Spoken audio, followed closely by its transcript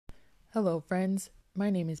Hello, friends. My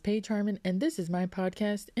name is Paige Harmon, and this is my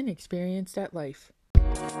podcast, Inexperienced at Life.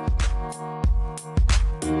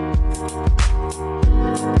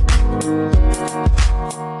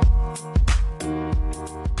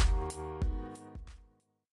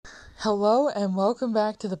 Hello, and welcome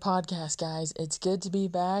back to the podcast, guys. It's good to be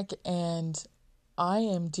back, and I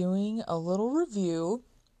am doing a little review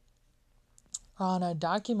on a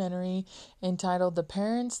documentary entitled The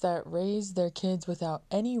Parents That Raised Their Kids Without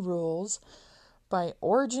Any Rules by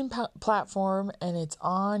Origin Platform, and it's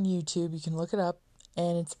on YouTube. You can look it up,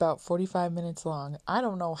 and it's about 45 minutes long. I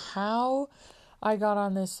don't know how I got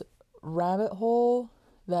on this rabbit hole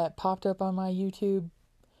that popped up on my YouTube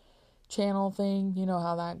channel thing. You know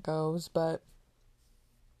how that goes, but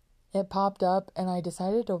it popped up, and I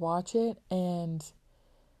decided to watch it, and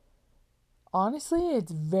honestly,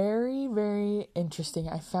 it's very, very interesting.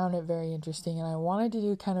 I found it very interesting, and I wanted to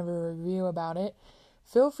do kind of a review about it.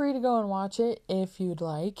 Feel free to go and watch it if you'd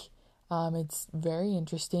like. It's very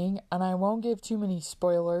interesting, and I won't give too many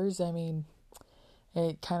spoilers. I mean,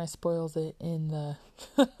 it kind of spoils it in the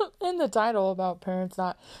in the title about parents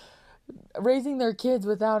not raising their kids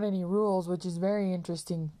without any rules, which is very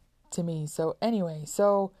interesting to me. So anyway,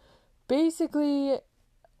 basically,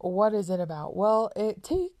 what is it about? Well, it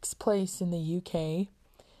takes place in the UK,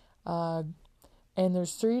 and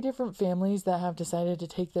there's 3 different families that have decided to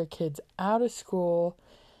take their kids out of school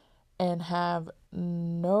and have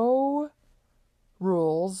no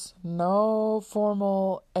rules, no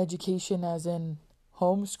formal education as in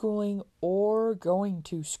homeschooling or going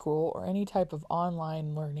to school or any type of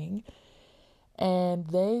online learning. And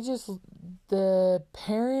the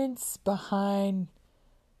parents behind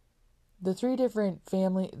the three different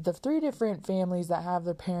families that have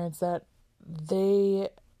their parents, that they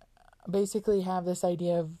basically have this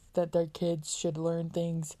idea that their kids should learn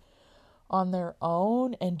things on their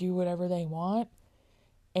own and do whatever they want.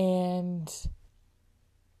 And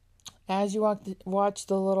as you watch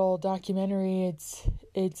the little documentary,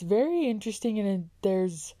 it's very interesting, and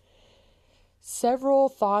there's several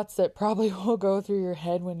thoughts that probably will go through your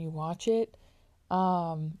head when you watch it.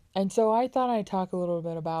 And so I thought I'd talk a little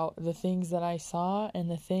bit about the things that I saw and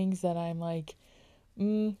the things that I'm like,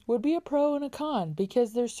 would be a pro and a con,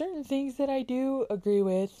 because there's certain things that I do agree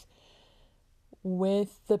with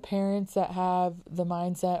the parents that have the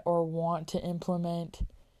mindset or want to implement,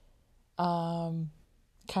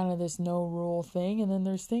 kind of this no rule thing. And then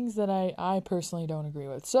there's things that I personally don't agree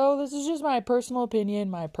with. So this is just my personal opinion,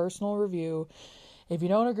 my personal review. If you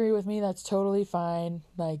don't agree with me, that's totally fine.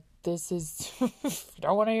 Like, this is, if you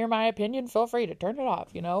don't want to hear my opinion, feel free to turn it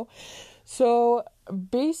off, So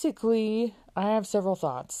basically, I have several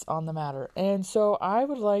thoughts on the matter. And so I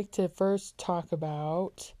would like to first talk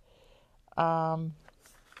about,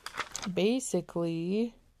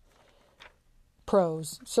 basically,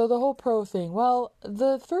 pros. So the whole pro thing. Well,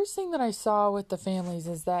 the first thing that I saw with the families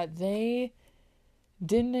is that they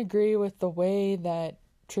didn't agree with the way that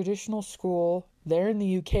traditional school, they're in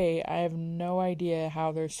the UK. I have no idea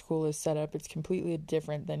how their school is set up. It's completely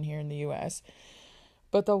different than here in the US.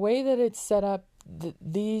 But the way that it's set up,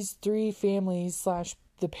 these 3 families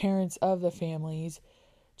 / the parents of the families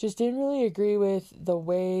just didn't really agree with the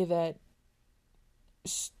way that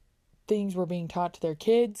things were being taught to their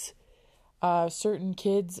kids. Certain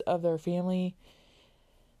kids of their family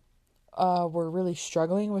were really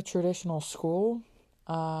struggling with traditional school.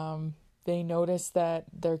 They noticed that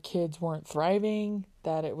their kids weren't thriving,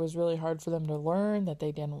 that it was really hard for them to learn, that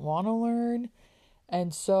they didn't want to learn.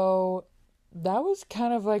 And so that was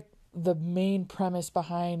kind of like the main premise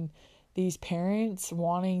behind these parents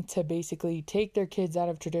wanting to basically take their kids out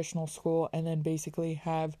of traditional school and then basically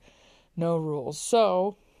have no rules.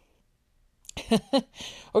 So,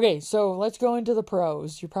 okay, so let's go into the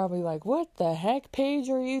pros. You're probably like, what the heck, Paige,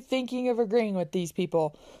 are you thinking of agreeing with these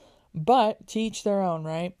people? But to each their own,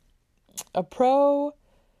 right? A pro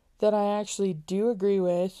that I actually do agree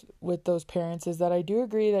with those parents is that I do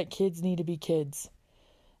agree that kids need to be kids,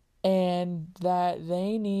 and that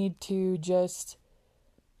they need to just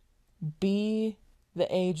be the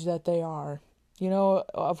age that they are.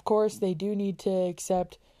 Of course, they do need to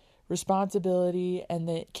accept responsibility, and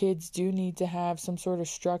that kids do need to have some sort of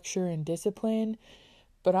structure and discipline.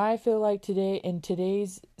 But I feel like in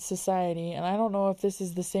today's society, and I don't know if this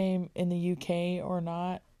is the same in the UK or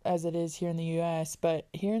not as it is here in the US, but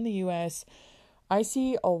here in the US, I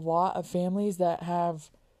see a lot of families that have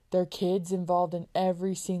their kids involved in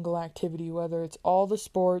every single activity, whether it's all the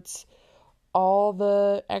sports, all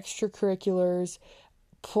the extracurriculars,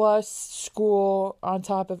 plus school on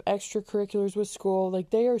top of extracurriculars with school. Like,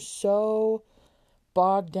 they are so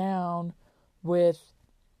bogged down with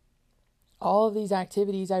all of these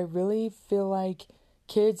activities, I really feel like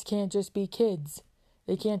kids can't just be kids.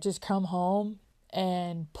 They can't just come home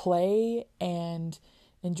and play and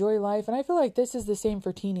enjoy life. And I feel like this is the same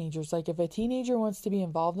for teenagers. Like if a teenager wants to be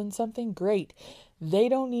involved in something, great. They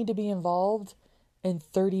don't need to be involved in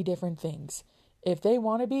 30 different things. If they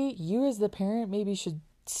want to be, you as the parent maybe should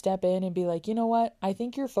step in and be like, you know what? I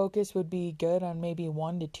think your focus would be good on maybe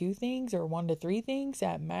 1 to 2 things or 1 to 3 things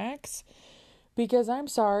at max. Because I'm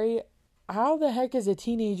sorry, how the heck is a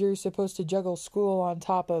teenager supposed to juggle school on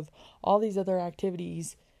top of all these other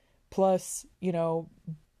activities, plus,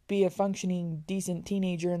 be a functioning, decent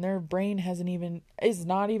teenager, and their brain is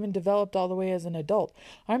not even developed all the way as an adult?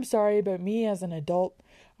 I'm sorry, but me as an adult,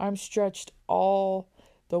 I'm stretched all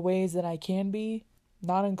the ways that I can be,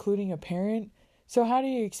 not including a parent. So how do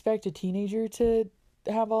you expect a teenager to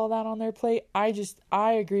have all that on their plate? I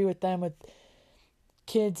agree with them with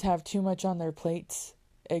kids have too much on their plates,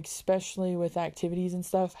 especially with activities and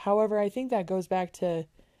stuff. However, I think that goes back to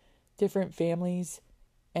different families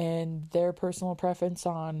and their personal preference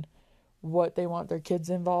on what they want their kids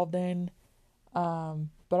involved in. But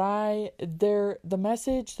the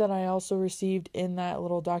message that I also received in that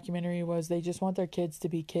little documentary was they just want their kids to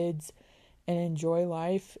be kids and enjoy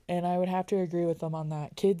life. And I would have to agree with them on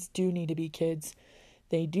that. Kids do need to be kids.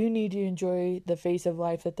 They do need to enjoy the phase of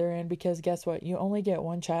life that they're in, because guess what? You only get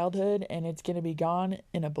one childhood and it's going to be gone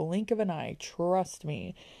in a blink of an eye. Trust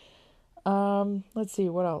me. Let's see,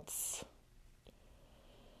 what else?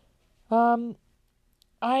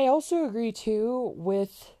 I also agree too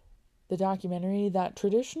with the documentary that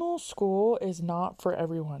traditional school is not for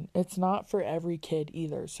everyone. It's not for every kid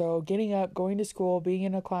either. So getting up, going to school, being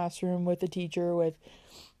in a classroom with a teacher, with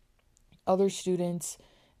other students,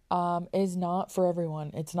 is not for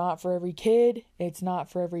everyone. It's not for every kid. It's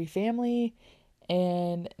not for every family.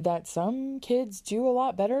 And that some kids do a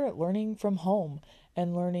lot better at learning from home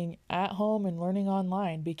and learning at home and learning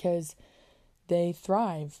online because they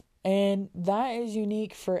thrive. And that is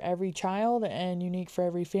unique for every child and unique for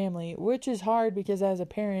every family, which is hard because as a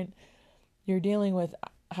parent, you're dealing with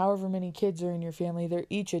however many kids are in your family. They're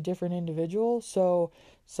each a different individual. So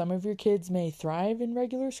some of your kids may thrive in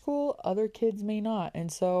regular school, other kids may not.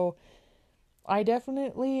 And so I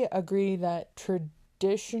definitely agree that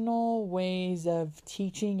traditional ways of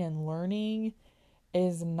teaching and learning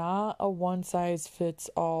is not a one size fits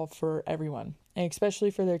all for everyone, and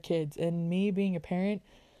especially for their kids. And me being a parent,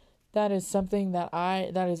 that is something that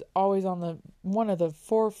is always on one of the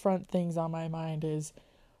forefront things on my mind is,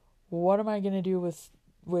 what am I going to do with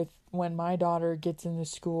when my daughter gets into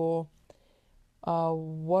school?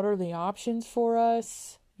 What are the options for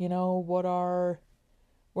us? What are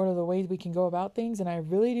the ways we can go about things? And I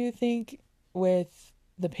really do think with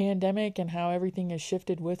the pandemic and how everything has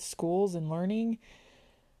shifted with schools and learning,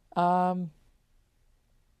 a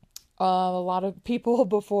lot of people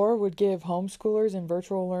before would give homeschoolers and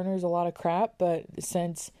virtual learners a lot of crap, but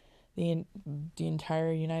since the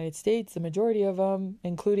entire United States, the majority of them,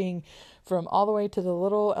 including from all the way to the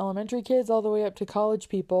little elementary kids all the way up to college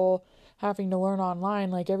people having to learn online,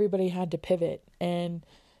 like everybody had to pivot. And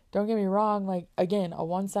don't get me wrong, like again, a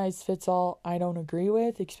one size fits all I don't agree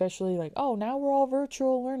with, especially like, oh, now we're all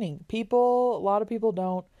virtual learning. A lot of people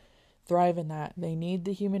don't thrive in that. They need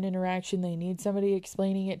the human interaction. They need somebody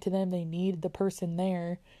explaining it to them. They need the person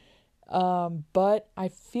there. But I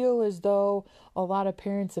feel as though a lot of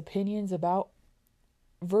parents' opinions about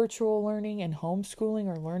virtual learning and homeschooling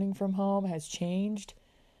or learning from home has changed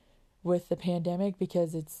with the pandemic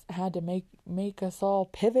because it's had to make us all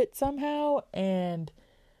pivot somehow. And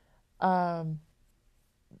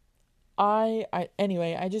I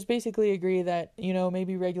just basically agree that,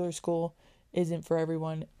 maybe regular school isn't for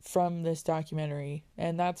everyone from this documentary.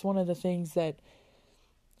 And that's one of the things that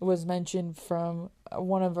was mentioned from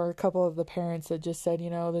a couple of the parents that just said,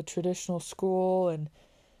 the traditional school and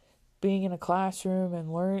being in a classroom and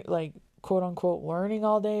quote unquote learning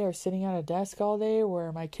all day or sitting at a desk all day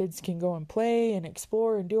where my kids can go and play and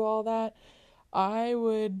explore and do all that. I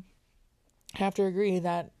would have to agree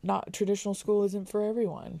that not traditional school isn't for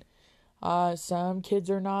everyone. Some kids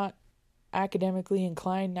are not academically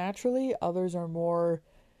inclined naturally. Others are more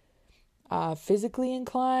physically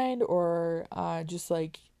inclined or just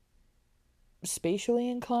like spatially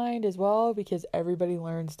inclined as well, because everybody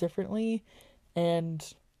learns differently. And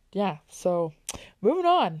yeah, so moving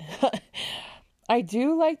on. I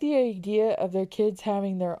do like the idea of their kids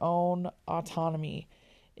having their own autonomy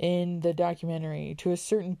in the documentary to a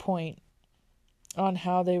certain point on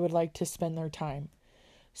how they would like to spend their time.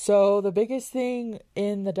 So the biggest thing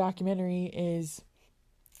in the documentary is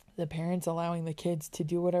the parents allowing the kids to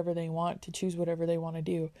do whatever they want, to choose whatever they want to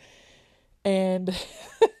do. And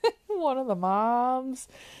one of the moms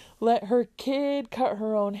let her kid cut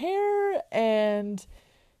her own hair, and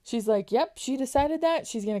she's like, yep, she decided that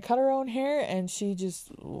she's going to cut her own hair, and she just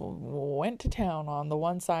went to town on the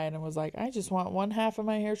one side and was like, I just want one half of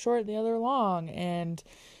my hair short, the other long. And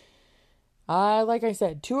like I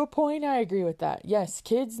said, to a point, I agree with that. Yes,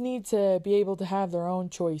 kids need to be able to have their own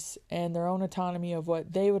choice and their own autonomy of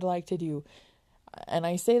what they would like to do. And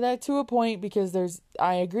I say that to a point because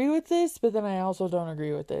I agree with this, but then I also don't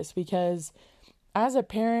agree with this, because as a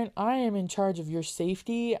parent, I am in charge of your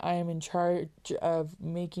safety. I am in charge of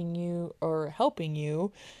making you or helping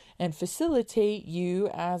you and facilitate you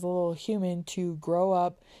as a little human to grow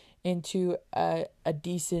up into a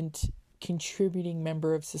decent contributing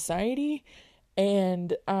member of society.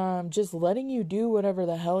 And just letting you do whatever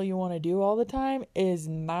the hell you want to do all the time is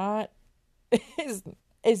not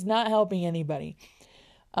is not helping anybody.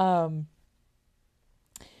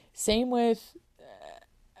 Same with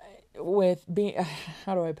being,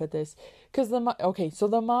 how do I put this? Because so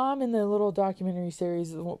the mom in the little documentary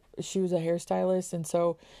series, she was a hairstylist, and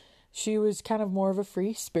so she was kind of more of a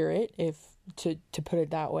free spirit, if to put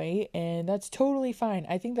it that way, and that's totally fine.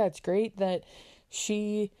 I think that's great that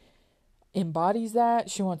she embodies that.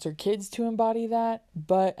 She wants her kids to embody that,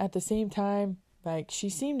 but at the same time, like, she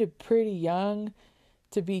seemed pretty young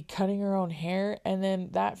to be cutting her own hair, and then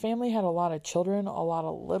that family had a lot of children, a lot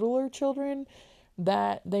of littler children,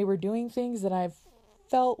 that they were doing things that I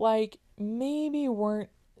felt like maybe weren't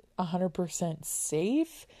 100%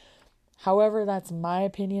 safe. However, that's my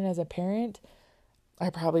opinion as a parent. I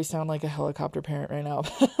probably sound like a helicopter parent right now,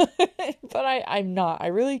 but I'm not. I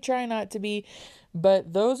really try not to be.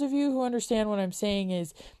 But those of you who understand what I'm saying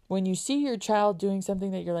is, when you see your child doing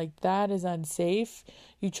something that you're like, that is unsafe,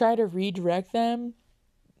 you try to redirect them,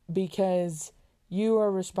 because you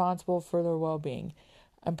are responsible for their well-being.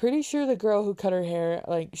 I'm pretty sure the girl who cut her hair,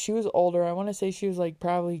 like, she was older. I want to say she was like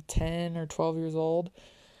probably 10 or 12 years old,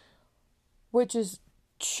 which is,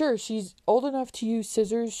 sure, she's old enough to use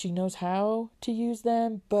scissors. She knows how to use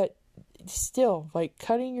them, but still, like,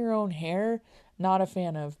 cutting your own hair, not a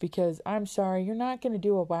fan of, because I'm sorry, you're not going to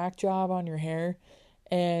do a whack job on your hair.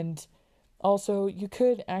 And also, you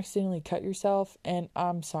could accidentally cut yourself, and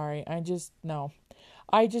I'm sorry, no.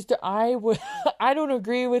 I don't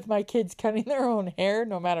agree with my kids cutting their own hair,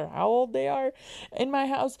 no matter how old they are, in my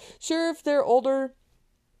house. Sure, if they're older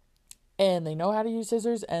and they know how to use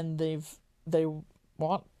scissors and they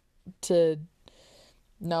want to,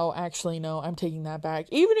 no, actually, no, I'm taking that back.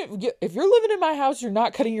 Even if you're living in my house, you're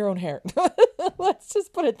not cutting your own hair. Let's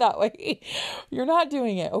just put it that way. You're not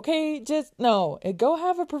doing it, okay? Just, no. Go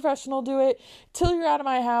have a professional do it till you're out of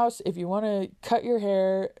my house. If you want to cut your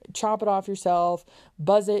hair, chop it off yourself,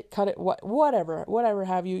 buzz it, cut it, whatever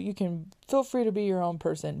have you. You can feel free to be your own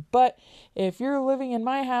person. But if you're living in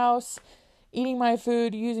my house, eating my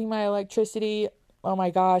food, using my electricity, oh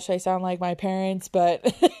my gosh, I sound like my parents, but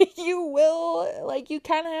you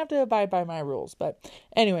kind of have to abide by my rules. But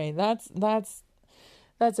anyway, that's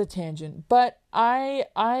a tangent. But I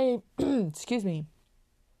excuse me,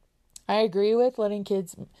 I agree with letting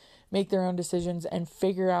kids make their own decisions and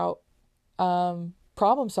figure out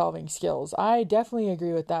problem solving skills. I definitely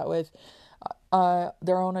agree with that, with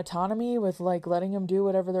their own autonomy, with like letting them do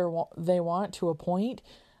whatever they want to a point.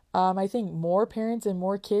 I think more parents and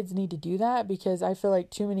more kids need to do that, because I feel like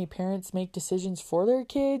too many parents make decisions for their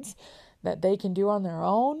kids that they can do on their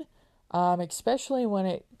own, especially when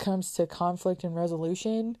it comes to conflict and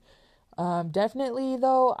resolution. Definitely,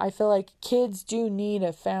 though, I feel like kids do need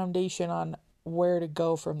a foundation on where to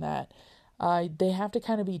go from that. They have to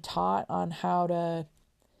kind of be taught on how to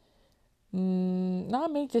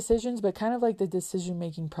not make decisions, but kind of like the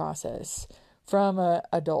decision-making process from an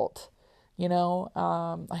adult.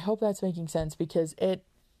 I hope that's making sense, because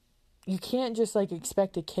you can't just like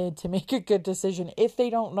expect a kid to make a good decision if they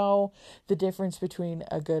don't know the difference between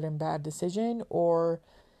a good and bad decision, or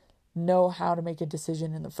know how to make a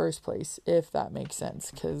decision in the first place, if that makes sense.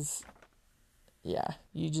 Because yeah,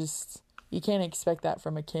 you can't expect that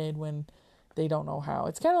from a kid when they don't know how.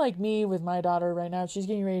 It's kind of like me with my daughter right now. She's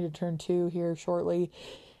getting ready to turn 2 here shortly,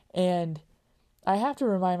 and I have to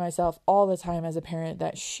remind myself all the time as a parent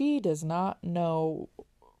that she does not know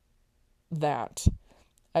that.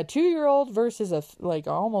 A 2-year-old versus a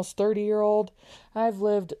almost 30-year-old. I've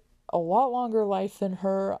lived a lot longer life than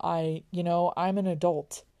her. I'm an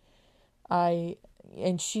adult. And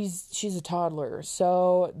she's a toddler.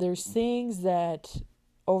 So there's things that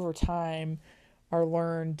over time are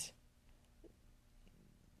learned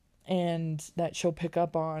and that she'll pick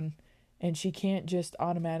up on, and she can't just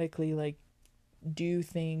automatically do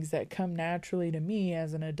things that come naturally to me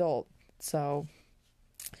as an adult. So,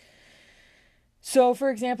 for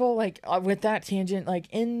example, like with that tangent, like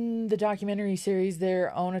in the documentary series,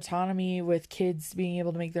 their own autonomy with kids being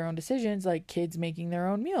able to make their own decisions, like kids making their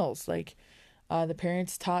own meals. Like the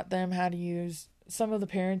parents taught them how to use, some of the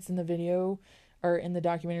parents in the video or in the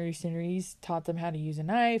documentary series taught them how to use a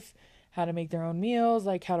knife, how to make their own meals,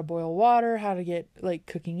 like how to boil water, how to get like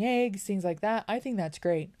cooking eggs, things like that. I think that's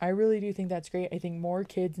great. I really do think that's great. I think more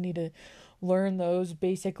kids need to learn those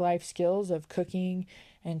basic life skills of cooking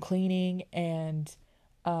and cleaning and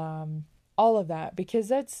all of that,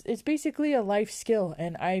 because it's basically a life skill.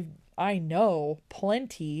 And I know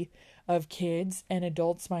plenty of kids and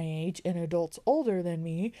adults my age and adults older than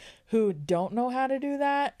me who don't know how to do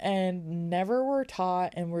that and never were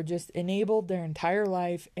taught and were just enabled their entire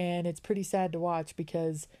life, and it's pretty sad to watch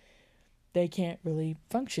because they can't really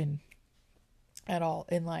function at all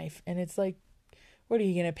in life. And it's like, what are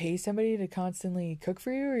you going to pay somebody to constantly cook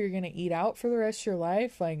for you, or you're going to eat out for the rest of your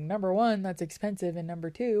life? Like, number one, that's expensive, and number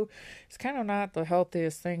two, it's kind of not the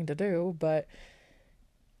healthiest thing to do. But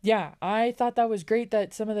yeah, I thought that was great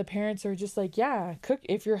that some of the parents are just like, yeah, cook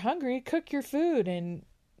if you're hungry, cook your food and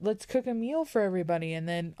let's cook a meal for everybody. And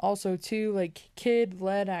then also too, like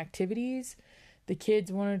kid-led activities. The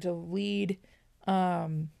kids wanted to lead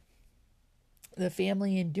the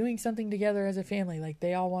family in doing something together as a family. Like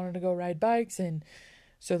they all wanted to go ride bikes, and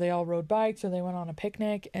so they all rode bikes, or they went on a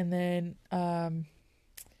picnic. And then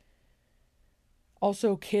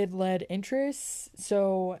also kid-led interests.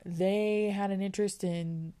 So they had an interest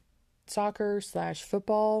in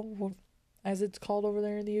soccer/football, as it's called over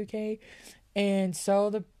there in the UK. And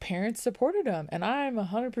so the parents supported them, and I'm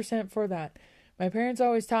 100% for that. My parents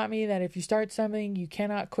always taught me that if you start something, you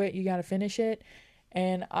cannot quit, you got to finish it.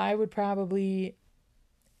 And I would probably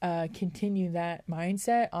continue that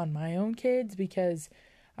mindset on my own kids, because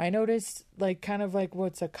I noticed like kind of like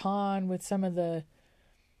what's a con with some of the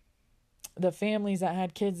families that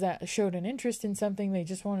had kids that showed an interest in something, they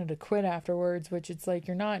just wanted to quit afterwards, which it's like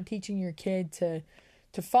you're not teaching your kid to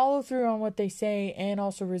follow through on what they say, and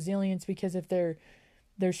also resilience, because if they're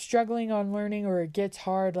struggling on learning or it gets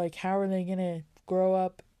hard, like how are they going to grow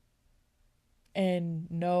up and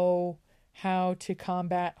know how to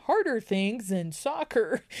combat harder things than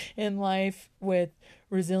soccer in life with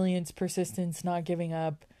resilience, persistence, not giving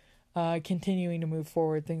up, continuing to move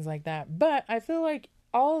forward, things like that. But I feel like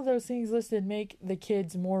all of those things listed make the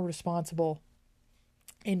kids more responsible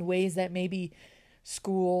in ways that maybe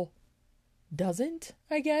school doesn't,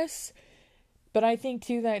 I guess. But I think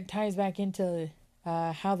too that ties back into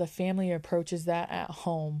how the family approaches that at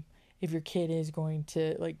home, if your kid is going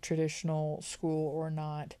to like traditional school or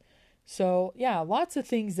not. So yeah, lots of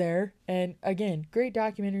things there. And again, great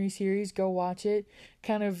documentary series. Go watch it.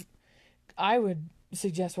 Kind of, I would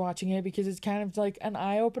suggest watching it because it's kind of like an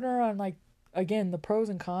eye opener on like, again, the pros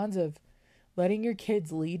and cons of letting your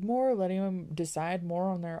kids lead more, letting them decide more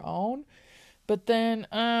on their own. But then,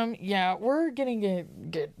 yeah, we're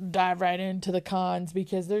getting to dive right into the cons,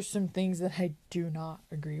 because there's some things that I do not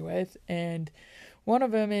agree with. And one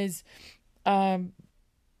of them is,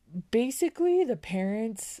 basically the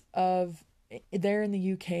parents of there in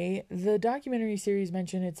the UK, the documentary series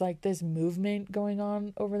mentioned it's like this movement going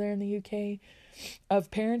on over there in the UK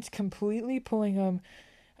of parents completely pulling them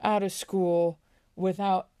out of school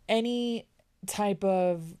without any type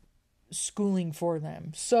of schooling for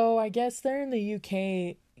them. So I guess there in the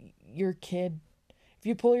UK, your kid, if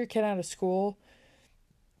you pull your kid out of school,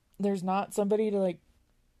 there's not somebody to like,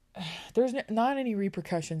 there's not any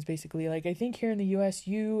repercussions basically. Like I think here in the US,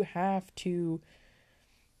 you have to,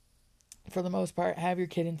 for the most part, have your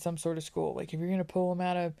kid in some sort of school. Like if you're going to pull them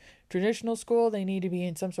out of traditional school, they need to be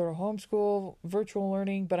in some sort of homeschool, virtual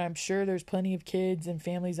learning. But I'm sure there's plenty of kids and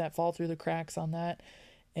families that fall through the cracks on that,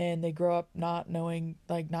 and they grow up not knowing,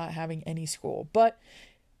 like not having any school. But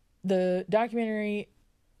the documentary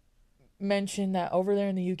mentioned that over there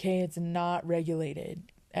in the UK, it's not regulated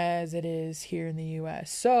as it is here in the US.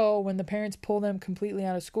 So when the parents pull them completely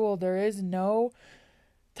out of school, there is no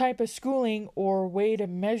type of schooling or way to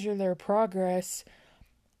measure their progress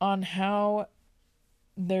on how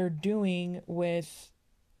they're doing with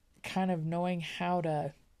kind of knowing how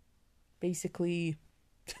to basically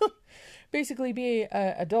be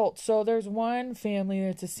a adult. So there's one family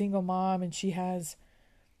that's a single mom, and she has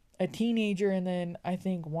a teenager and then I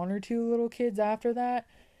think one or two little kids after that.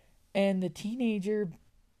 And the teenager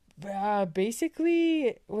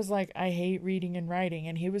basically was like, I hate reading and writing.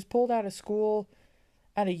 And he was pulled out of school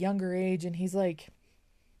at a younger age, and he's like,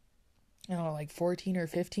 I don't know, like 14 or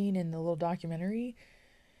 15 in the little documentary.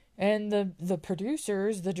 And the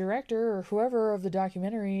producers, the director or whoever of the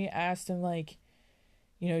documentary asked him like,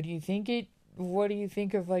 Do you think what do you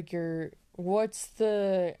think of like what's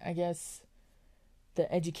the, I guess,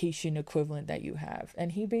 the education equivalent that you have?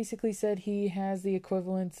 And he basically said he has the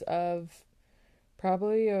equivalents of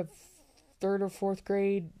probably a third or fourth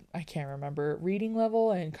grade, I can't remember, reading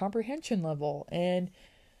level and comprehension level. And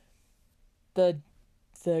the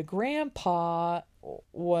grandpa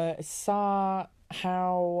saw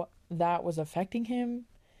how that was affecting him,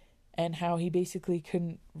 and how he basically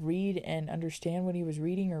couldn't read and understand what he was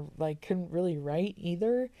reading, or like couldn't really write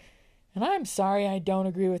either. And I'm sorry, I don't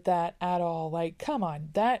agree with that at all. Like, come on.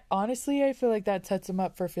 That, honestly, I feel like that sets them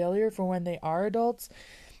up for failure for when they are adults,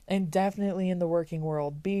 and definitely in the working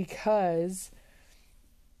world, because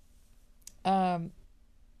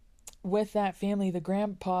with that family, the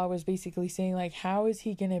grandpa was basically saying, like, how is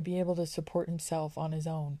he going to be able to support himself on his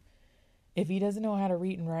own if he doesn't know how to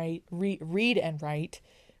read and write, read and write.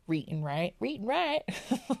 Paige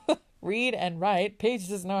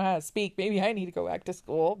doesn't know how to speak. Maybe I need to go back to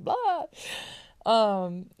school. Blah.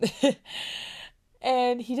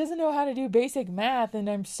 And he doesn't know how to do basic math. And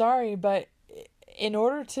I'm sorry, but in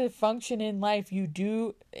order to function in life, you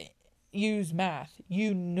do use math.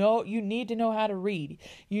 You need to know how to read.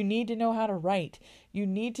 You need to know how to write. You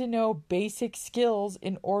need to know basic skills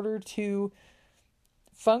in order to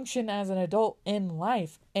function as an adult in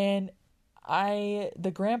life. And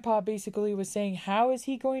the grandpa basically was saying, how is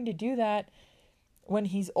he going to do that when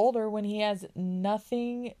he's older, when he has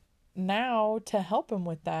nothing now to help him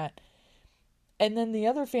with that? And then the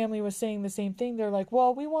other family was saying the same thing. They're like,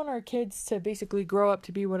 well, we want our kids to basically grow up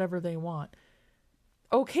to be whatever they want.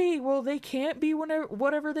 Okay, well, they can't be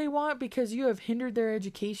whatever they want because you have hindered their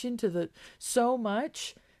education so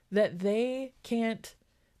much that they can't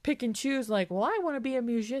pick and choose. Like, well, I want to be a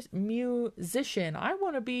musician. I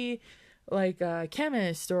want to be like a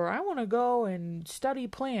chemist, or I want to go and study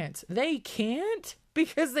plants. They can't,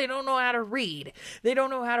 because they don't know how to read. They don't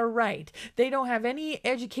know how to write. They don't have any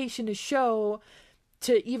education to show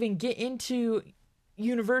to even get into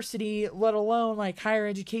university, let alone like higher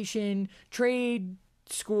education, trade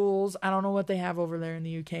schools. I don't know what they have over there in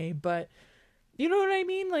the UK, but you know what I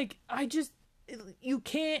mean? Like, you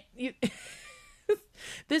can't,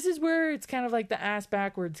 this is where it's kind of like the ass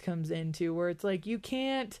backwards comes into, where it's like, you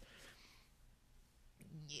can't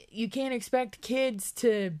expect kids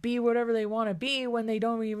to be whatever they want to be when they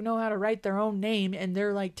don't even know how to write their own name and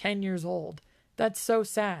they're like 10 years old. That's so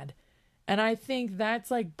sad. And I think that's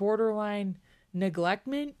like borderline neglect,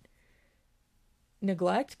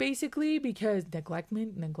 basically, because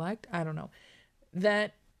neglect, I don't know.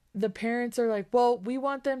 That the parents are like, well, we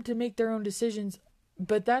want them to make their own decisions,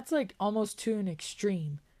 but that's like almost to an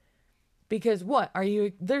extreme. Because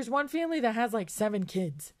there's one family that has like 7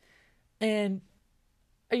 kids, and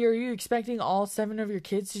are you expecting all 7 of your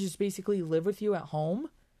kids to just basically live with you at home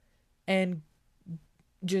and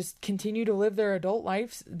just continue to live their adult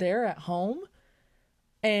lives there at home,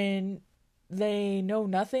 and they know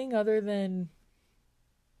nothing other than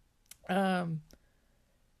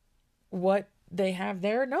what they have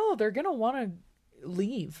there? No, they're going to want to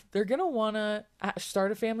leave. They're going to want to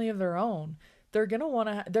start a family of their own. They're going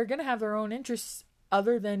to have their own interests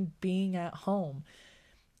other than being at home.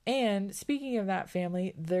 And speaking of that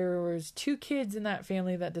family, there was 2 kids in that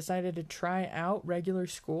family that decided to try out regular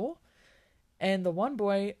school. And the one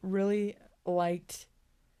boy really liked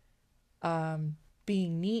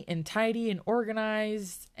being neat and tidy and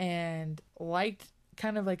organized, and liked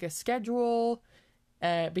kind of like a schedule,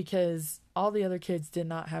 because all the other kids did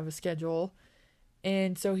not have a schedule.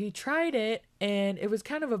 And so he tried it, and it was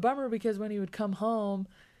kind of a bummer because when he would come home,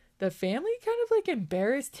 the family kind of like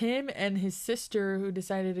embarrassed him and his sister, who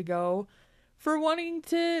decided to go, for wanting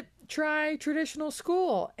to try traditional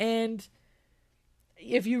school. And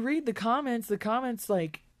if you read the comments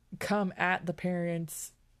like come at the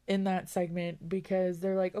parents in that segment, because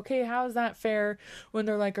they're like, okay, how is that fair when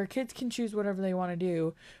they're like, our kids can choose whatever they want to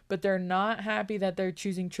do, but they're not happy that they're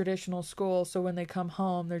choosing traditional school, so when they come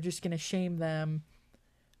home, they're just going to shame them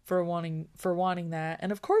for wanting that.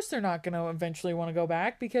 And of course they're not going to eventually want to go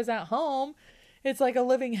back, because at home it's like a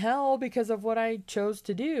living hell because of what I chose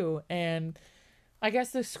to do. And I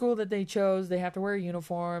guess the school that they chose, they have to wear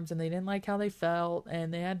uniforms, and they didn't like how they felt,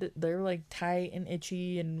 and they're like tight and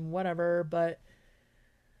itchy and whatever. But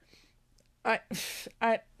I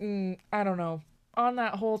don't know. On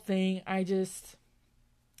that whole thing, I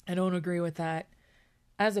don't agree with that.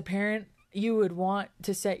 As a parent, you would want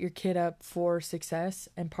to set your kid up for success,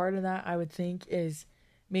 and part of that, I would think, is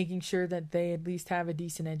making sure that they at least have a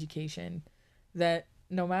decent education. That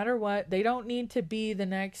no matter what, they don't need to be the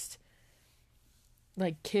next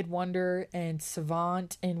like kid wonder and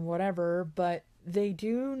savant and whatever, but they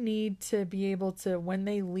do need to be able to, when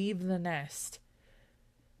they leave the nest,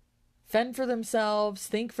 fend for themselves,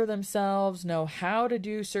 think for themselves, know how to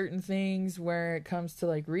do certain things where it comes to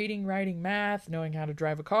like reading, writing, math, knowing how to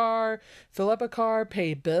drive a car, fill up a car,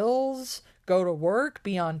 pay bills, go to work,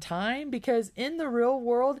 be on time. Because in the real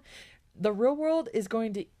world is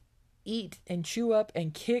going to eat and chew up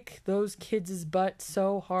and kick those kids' butt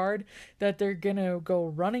so hard that they're gonna go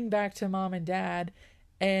running back to mom and dad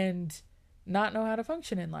and not know how to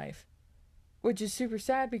function in life, which is super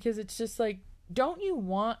sad. Because it's just like, don't you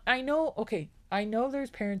want, I know there's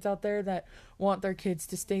parents out there that want their kids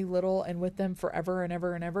to stay little and with them forever and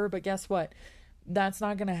ever and ever, but guess what? That's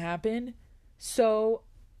not going to happen. So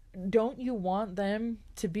don't you want them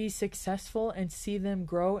to be successful and see them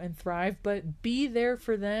grow and thrive, but be there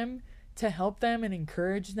for them to help them and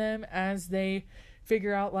encourage them as they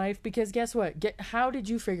figure out life? Because guess what? How did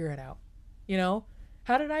you figure it out? You know?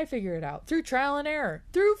 How did I figure it out? Through trial and error,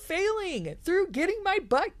 through failing, through getting my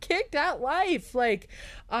butt kicked at life. Like,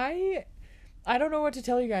 I don't know what to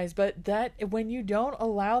tell you guys, but that when you don't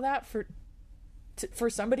allow that for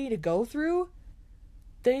somebody to go through,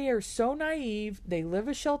 they are so naive. They live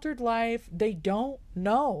a sheltered life. They don't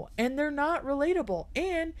know, and they're not relatable.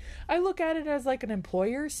 And I look at it as like an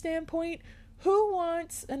employer standpoint. Who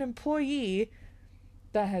wants an employee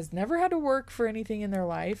that has never had to work for anything in their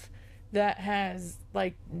life, that has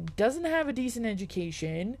like doesn't have a decent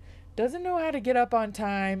education, doesn't know how to get up on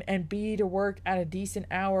time and be to work at a decent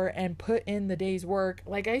hour and put in the day's work?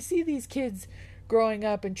 Like, I see these kids growing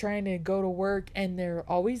up and trying to go to work and they're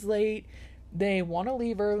always late. They want to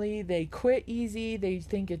leave early. They quit easy. They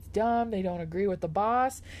think it's dumb. They don't agree with the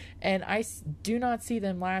boss. And I do not see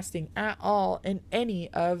them lasting at all in any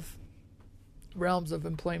of realms of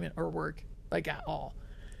employment or work, like at all.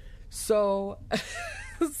 So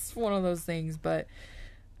it's one of those things. But,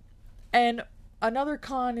 and another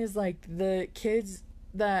con is like the kids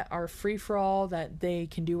that are free for all, that they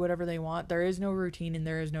can do whatever they want. There is no routine and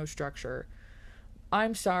there is no structure.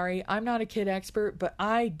 I'm sorry, I'm not a kid expert, but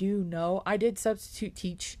I do know. I did substitute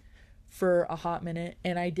teach for a hot minute,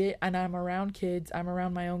 and I'm around kids. I'm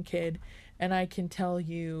around my own kid, and I can tell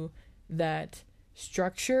you that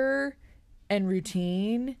structure and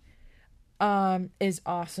routine is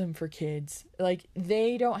awesome for kids. Like,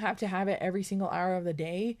 they don't have to have it every single hour of the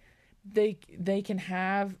day. They can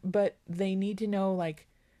have, but they need to know like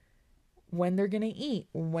when they're going to eat,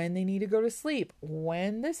 when they need to go to sleep,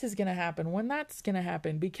 when this is going to happen, when that's going to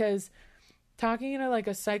happen. Because talking in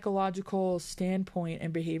a psychological standpoint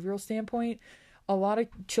and behavioral standpoint, a lot of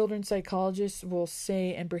children's psychologists will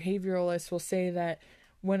say, and behavioralists will say, that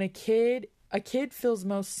when a kid feels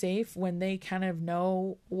most safe when they kind of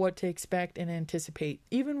know what to expect and anticipate,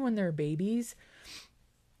 even when they're babies.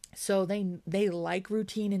 So they like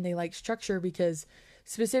routine and they like structure, because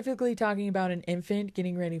specifically talking about an infant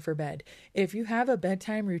getting ready for bed, if you have a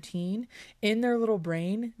bedtime routine in their little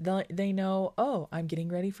brain, they know, oh, I'm getting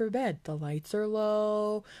ready for bed. The lights are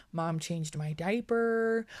low. Mom changed my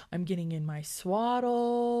diaper. I'm getting in my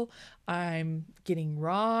swaddle. I'm getting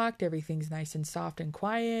rocked. Everything's nice and soft and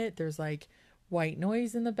quiet. There's like white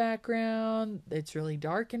noise in the background. It's really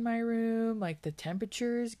dark in my room. Like, the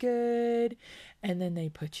temperature is good. And then they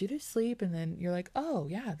put you to sleep, and then you're like, oh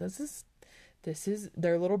yeah, this is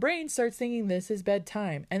their little brain starts thinking this is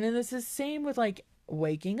bedtime. And then this is same with like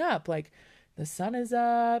waking up. Like, the sun is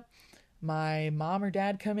up, my mom or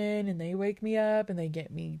dad come in and they wake me up and they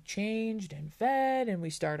get me changed and fed, and we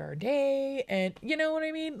start our day. And you know what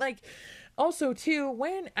I mean? Like, also too,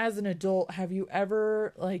 when as an adult have you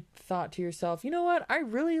ever like thought to yourself, you know what, I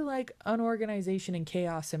really like unorganization and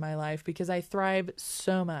chaos in my life because I thrive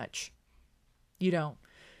so much? You don't.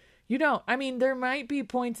 I mean, there might be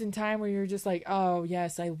points in time where you're just like, oh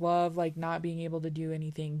yes, I love like not being able to do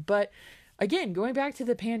anything. But again, going back to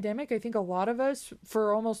the pandemic, I think a lot of us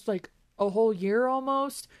for almost like a whole year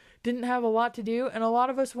almost didn't have a lot to do. And a lot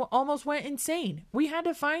of us almost went insane. We had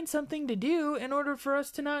to find something to do in order for us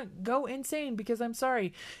to not go insane, because I'm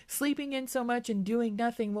sorry, sleeping in so much and doing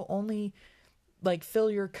nothing will only like fill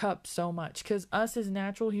your cup so much. Because us as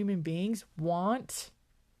natural human beings want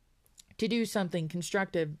to do something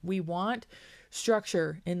constructive. We want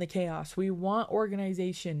structure in the chaos. We want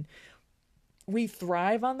organization. We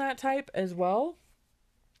thrive on that type as well.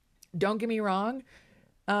 Don't get me wrong.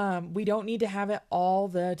 We don't need to have it all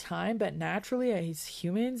the time, but naturally as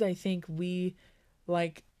humans, I think we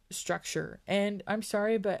like structure. And I'm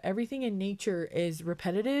sorry, but everything in nature is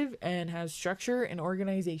repetitive and has structure and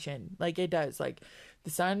organization. Like it does. Like the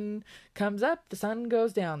sun comes up, the sun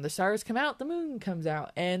goes down, the stars come out, the moon comes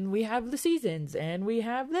out, and we have the seasons, and we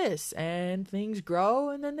have this, and things grow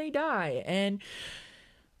and then they die. And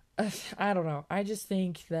I don't know. I just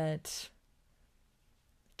think that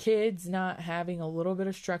kids not having a little bit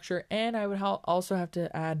of structure, and I would also have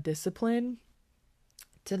to add discipline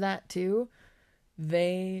to that too,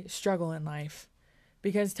 they struggle in life.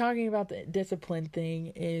 Because talking about the discipline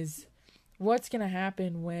thing is what's going to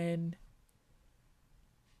happen when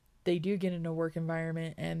they do get in a work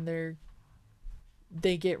environment and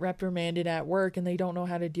they get reprimanded at work and they don't know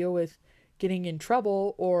how to deal with getting in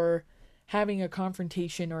trouble or having a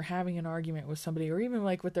confrontation or having an argument with somebody, or even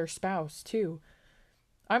like with their spouse too.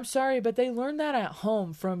 I'm sorry, but they learn that at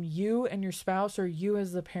home from you and your spouse, or you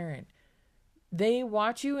as the parent. They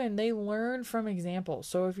watch you and they learn from examples.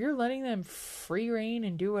 So if you're letting them free reign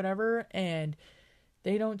and do whatever, and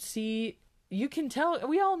they don't see, you can tell,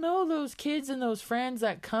 we all know those kids and those friends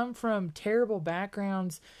that come from terrible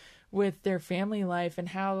backgrounds with their family life, and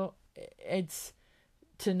how it's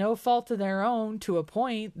to no fault of their own, to a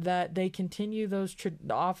point that they continue those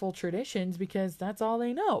awful traditions because that's all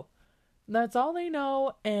they know. That's all they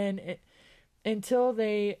know. And until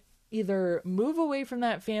they either move away from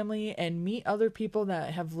that family and meet other people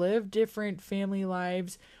that have lived different family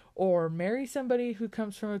lives, or marry somebody who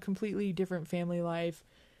comes from a completely different family life,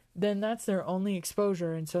 then that's their only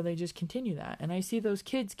exposure. And so they just continue that. And I see those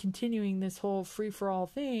kids continuing this whole free-for-all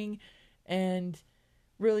thing and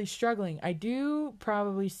really struggling. I do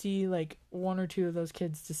probably see like one or two of those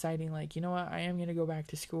kids deciding like, you know what, I am going to go back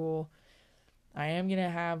to school. I am going to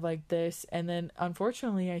have like this. And then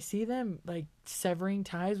unfortunately I see them like severing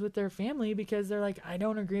ties with their family because they're like, I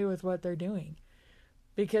don't agree with what they're doing.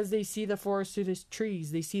 Because they see the forest through the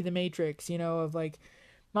trees. They see the matrix, you know, of like,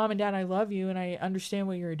 Mom and Dad, I love you and I understand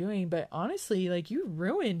what you're doing, but honestly, like, you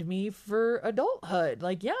ruined me for adulthood.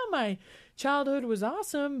 Like, yeah, my childhood was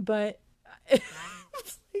awesome, but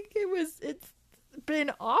it's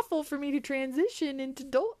been awful for me to transition into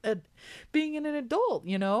being an adult,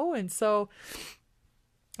 you know? And so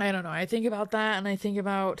I don't know. I think about that, and I think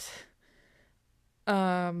about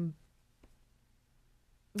that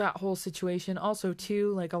whole situation also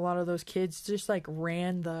too. Like, a lot of those kids just like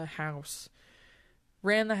ran the house,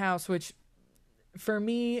 which for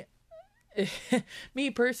me, me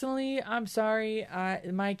personally, I'm sorry,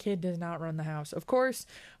 my kid does not run the house. Of course,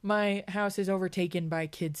 my house is overtaken by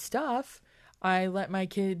kid stuff. I let my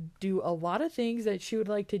kid do a lot of things that she would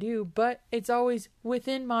like to do, but it's always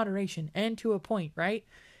within moderation and to a point, right?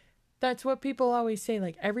 That's what people always say,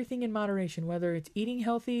 like everything in moderation, whether it's eating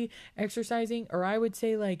healthy, exercising, or I would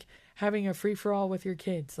say like having a free-for-all with your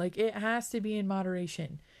kids. Like, it has to be in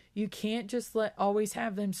moderation. You can't just always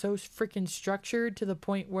have them so freaking structured to the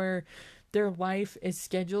point where their life is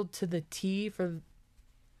scheduled to the T from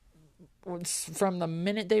the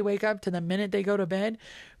minute they wake up to the minute they go to bed,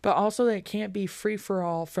 but also that it can't be free for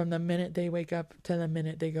all from the minute they wake up to the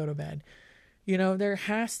minute they go to bed. You know, there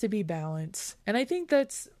has to be balance. And I think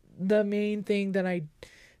that's the main thing that I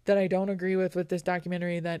don't agree with this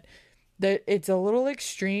documentary, that it's a little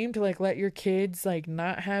extreme to like let your kids like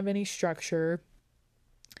not have any structure,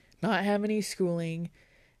 not have any schooling,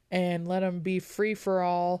 and let them be free for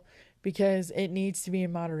all, because it needs to be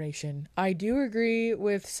in moderation. I do agree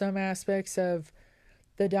with some aspects of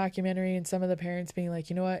the documentary and some of the parents being like,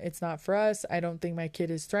 you know what, it's not for us. I don't think my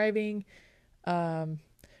kid is thriving.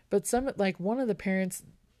 But some, like one of the parents,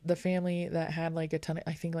 the family that had like a ton of,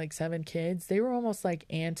 I think like 7 kids, they were almost like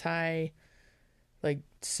anti like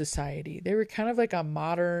society. They were kind of like a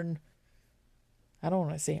modern, I don't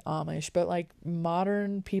want to say Amish, but like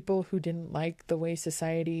modern people who didn't like the way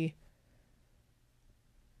society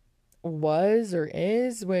was or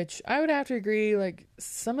is, which I would have to agree. Like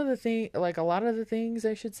some of the things, like a lot of the things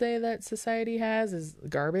I should say that society has is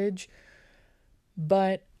garbage,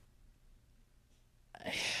 but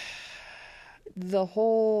the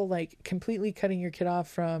whole like completely cutting your kid off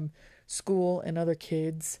from school and other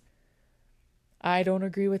kids, I don't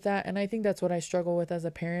agree with that. And I think that's what I struggle with as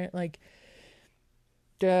a parent. Like,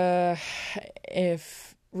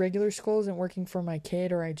 if regular school isn't working for my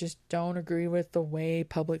kid, or I just don't agree with the way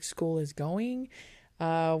public school is going.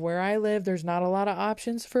 Where I live, there's not a lot of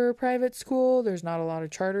options for a private school. There's not a lot of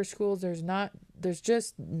charter schools. There's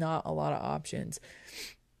just not a lot of options.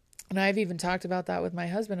 And I've even talked about that with my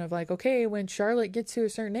husband of like, okay, when Charlotte gets to a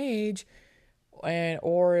certain age,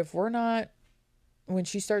 or if when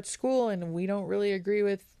she starts school and we don't really agree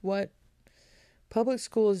with what public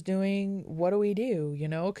school is doing, what do we do? You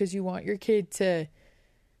know, because you want your kid to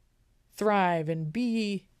thrive and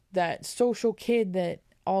be that social kid that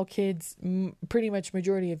all kids, pretty much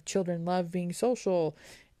majority of children love being social,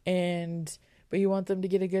 but you want them to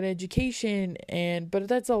get a good education, but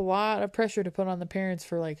that's a lot of pressure to put on the parents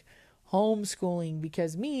for like homeschooling,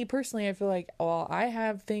 because me personally, I feel like, well, I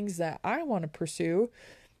have things that I want to pursue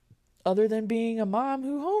other than being a mom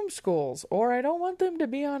who homeschools, or I don't want them to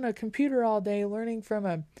be on a computer all day learning from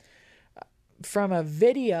a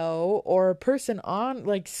video or a person on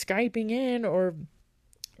like Skyping in or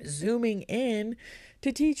Zooming in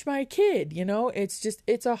to teach my kid.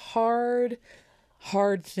 It's a hard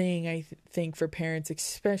thing, I think, for parents,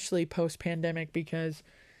 especially post-pandemic, because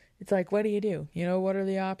it's like, what do you do? What are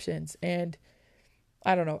the options? And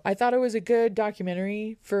I don't know. I thought it was a good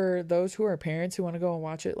documentary for those who are parents who want to go and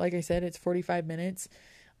watch it. Like I said, it's 45 minutes.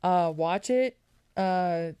 Watch it.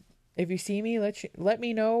 If you see me, let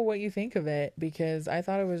me know what you think of it, because I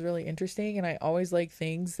thought it was really interesting, and I always like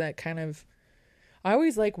things that I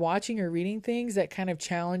always like watching or reading things that kind of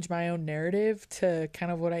challenge my own narrative to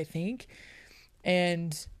kind of what I think.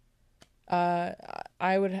 And I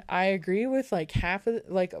agree with like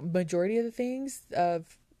majority of the things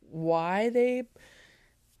of why they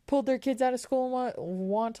pulled their kids out of school and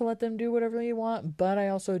want to let them do whatever they want, but I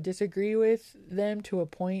also disagree with them to a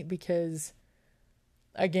point, because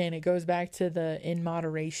again, it goes back to the in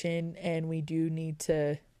moderation, and we do need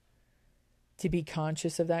to be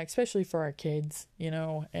conscious of that, especially for our kids,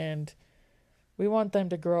 and we want them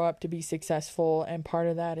to grow up to be successful, and part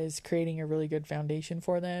of that is creating a really good foundation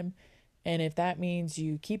for them. And if that means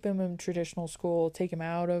you keep them in traditional school, take them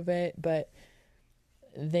out of it, but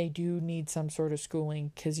they do need some sort of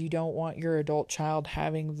schooling, because you don't want your adult child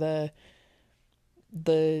having the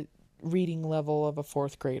reading level of a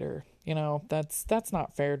fourth grader. That's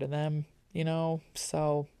not fair to them,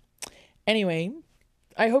 So anyway,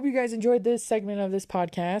 I hope you guys enjoyed this segment of this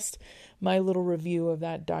podcast, my little review of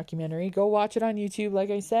that documentary. Go watch it on YouTube, like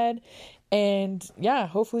I said. And yeah,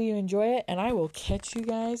 hopefully you enjoy it, and I will catch you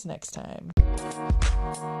guys next time.